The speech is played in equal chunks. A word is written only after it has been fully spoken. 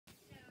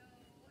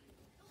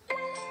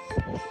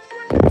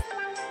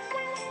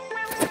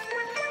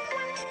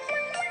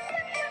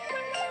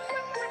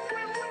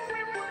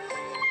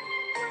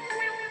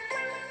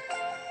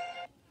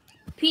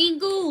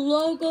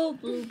go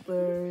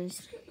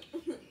bloopers.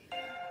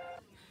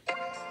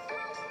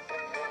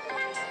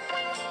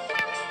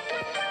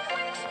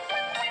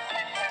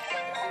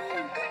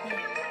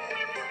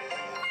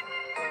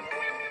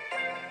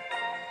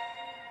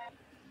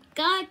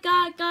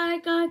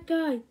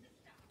 Guy.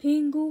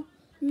 Pingu,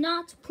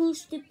 not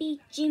supposed to be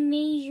G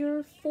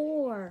major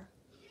 4.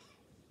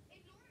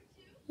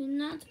 You're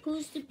not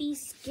supposed to be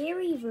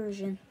scary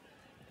version.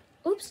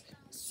 Oops,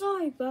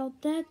 sorry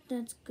about that.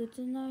 That's good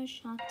to know.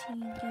 Shotty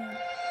again.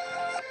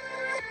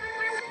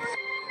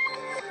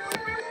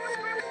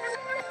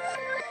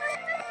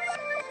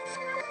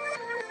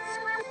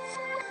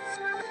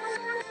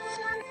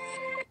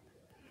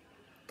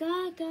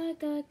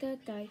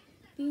 Guy.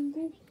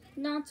 Bingo,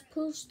 not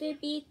supposed to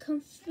be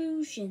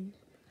confusion.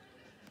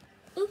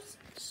 Oops,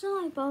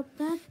 sorry about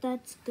that.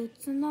 That's good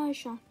to know.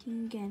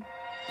 Shotty again.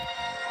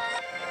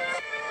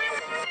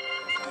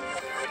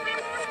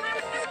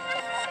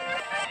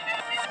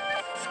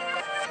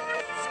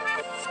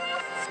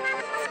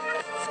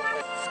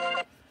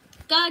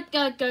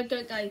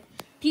 Guy.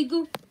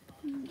 Bingo,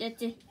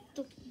 that's it.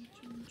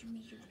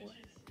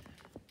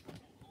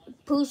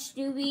 Supposed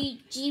to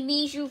be G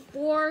major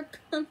 4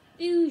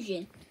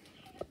 confusion.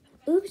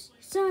 Oops,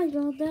 sorry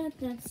about that.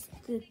 That's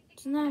good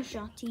to know.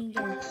 Shotty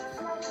again.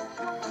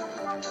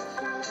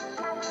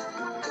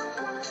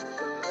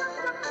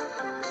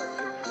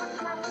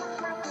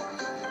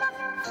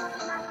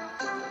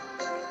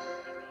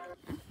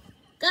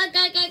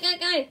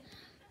 Guy.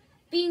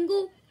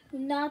 Bingo,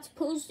 not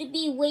supposed to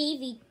be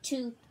wavy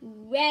to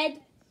red,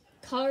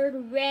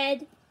 colored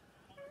red.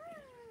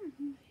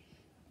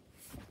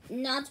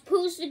 Not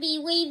supposed to be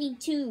wavy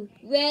to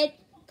red,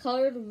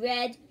 colored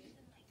red,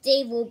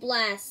 Devil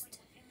Blast.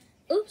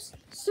 Oops,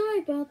 sorry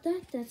about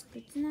that. That's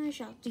good to know.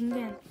 Shouting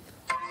again.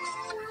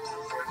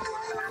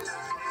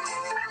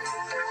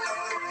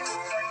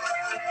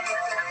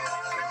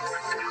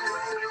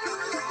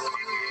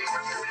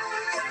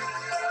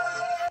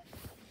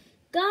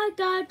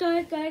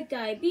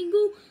 Guy.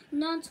 Bingo,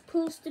 not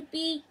supposed to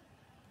be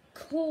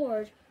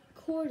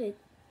corded.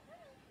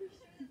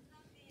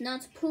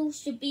 Not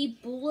supposed to be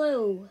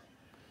blue,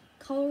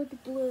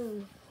 colored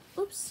blue.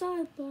 Oops,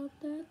 sorry about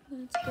that.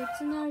 That's good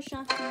to know.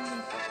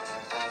 Shotgun.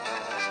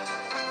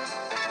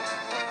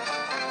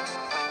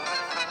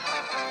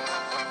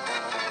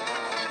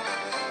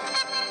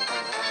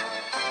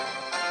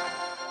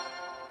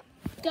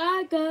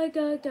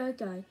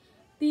 Guy.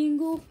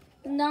 Bingo,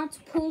 not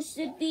supposed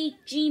to be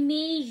G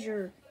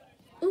major.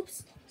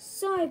 Oops,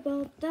 sorry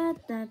about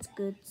that. That's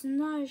good to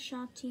know.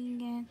 Shotgun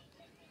again.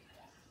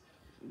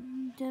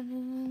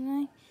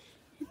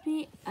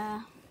 Be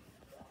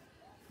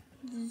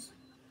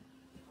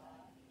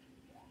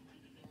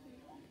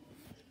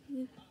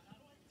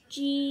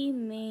G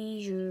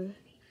major.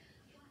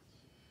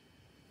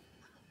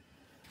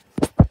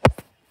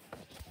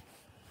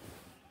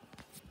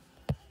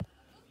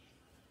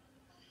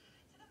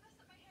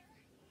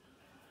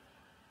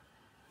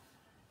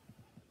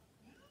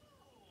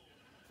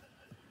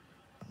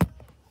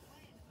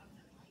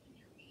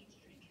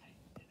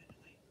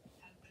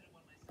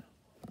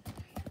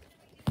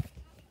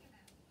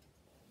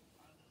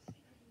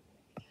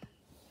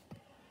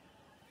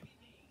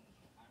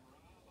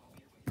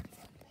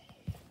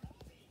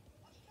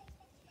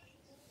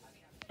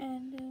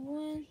 And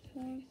one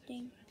more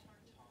thing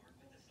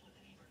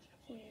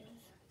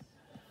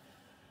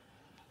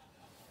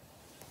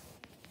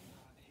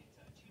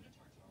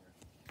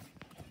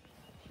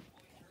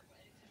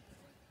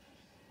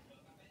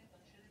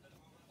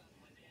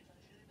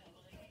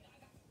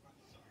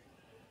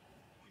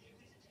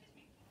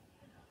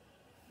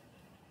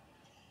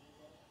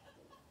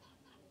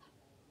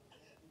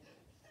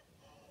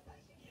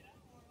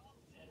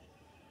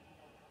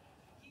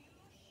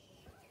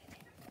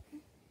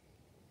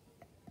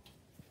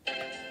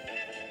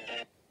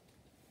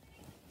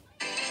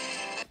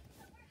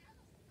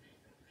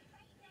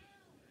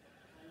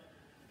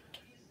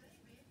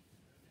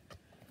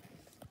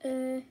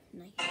is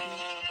nice.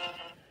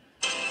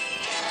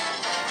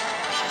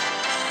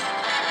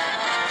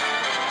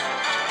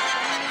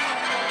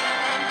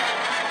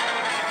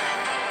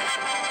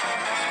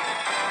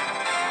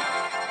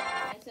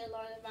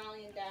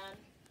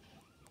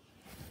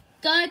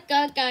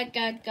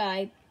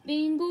 Guy.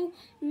 Bingo,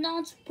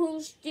 not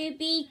supposed to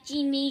be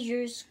G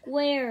major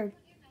squared.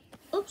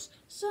 Oops,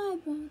 sorry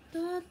about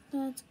that.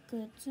 That's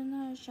good to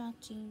know.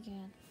 Shotty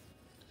again.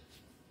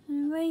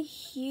 And right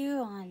here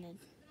on it.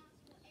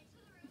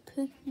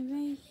 Put it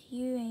right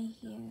here and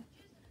here.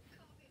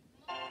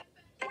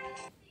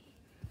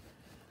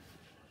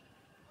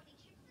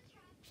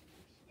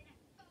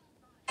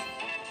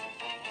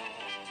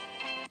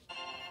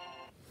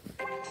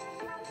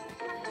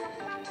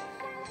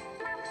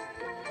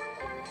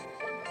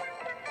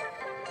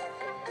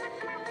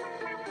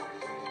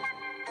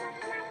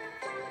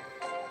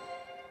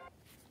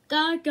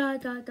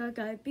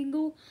 Guy.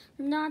 Bingo,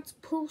 not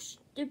supposed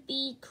to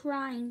be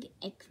crying,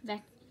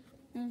 expect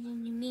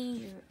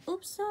major.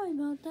 Oops, sorry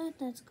about that.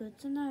 That's good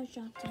to know.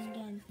 Shotty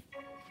again.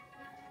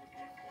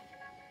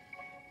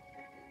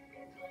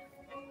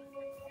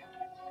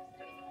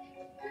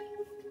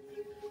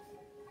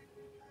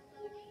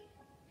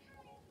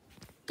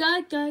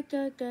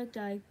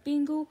 Guy.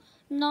 Bingo,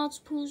 not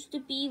supposed to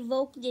be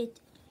voted.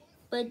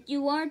 But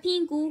you are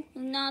Pingu,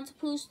 not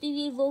supposed to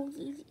be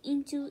voted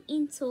into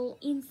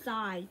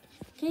inside.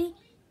 Okay?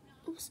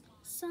 Oops,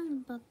 sorry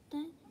about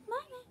that.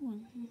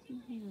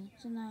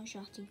 So now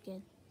shot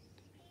again.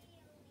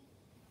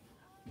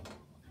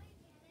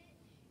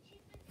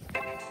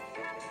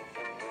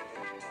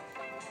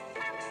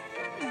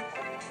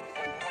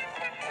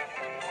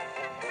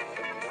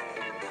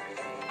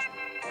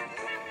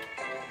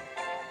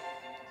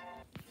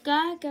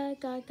 Guy.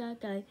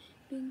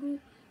 Bingo,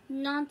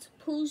 not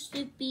supposed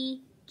to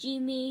be G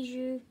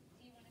major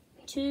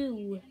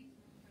 2.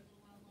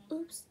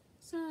 Oops,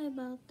 sorry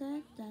about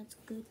that. That's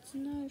good to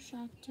know.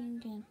 Shouting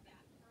again.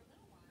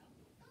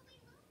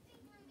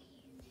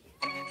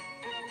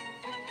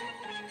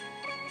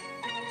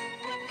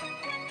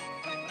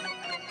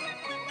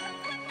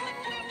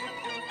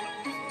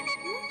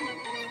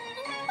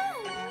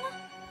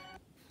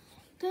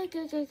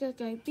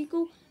 Guy.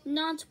 Bingo,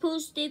 not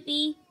supposed to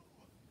be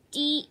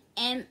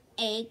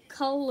DMA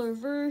color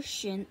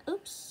version.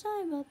 Oops,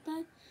 sorry about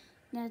that.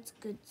 That's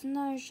good to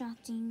know.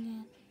 Shouting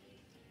again.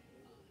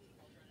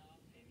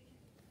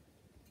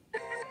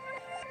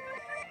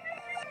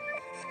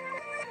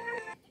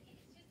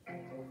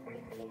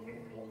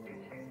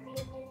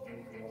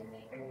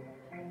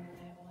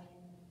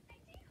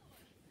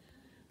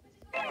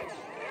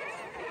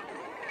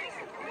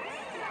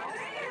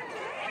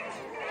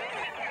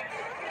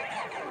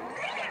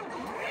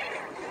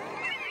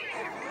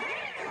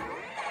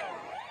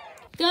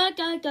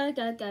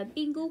 Guy.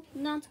 Bingo,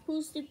 not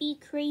supposed to be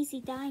crazy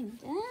diamond.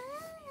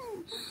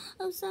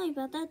 Oh, sorry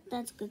about that.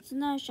 That's good to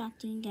know.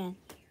 Shouting again.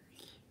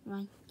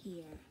 Right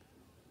here.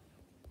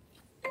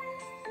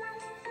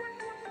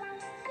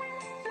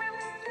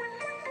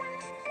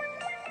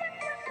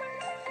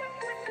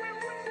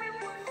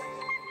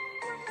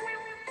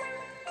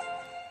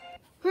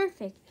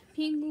 Perfect.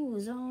 Pingu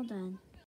is all done.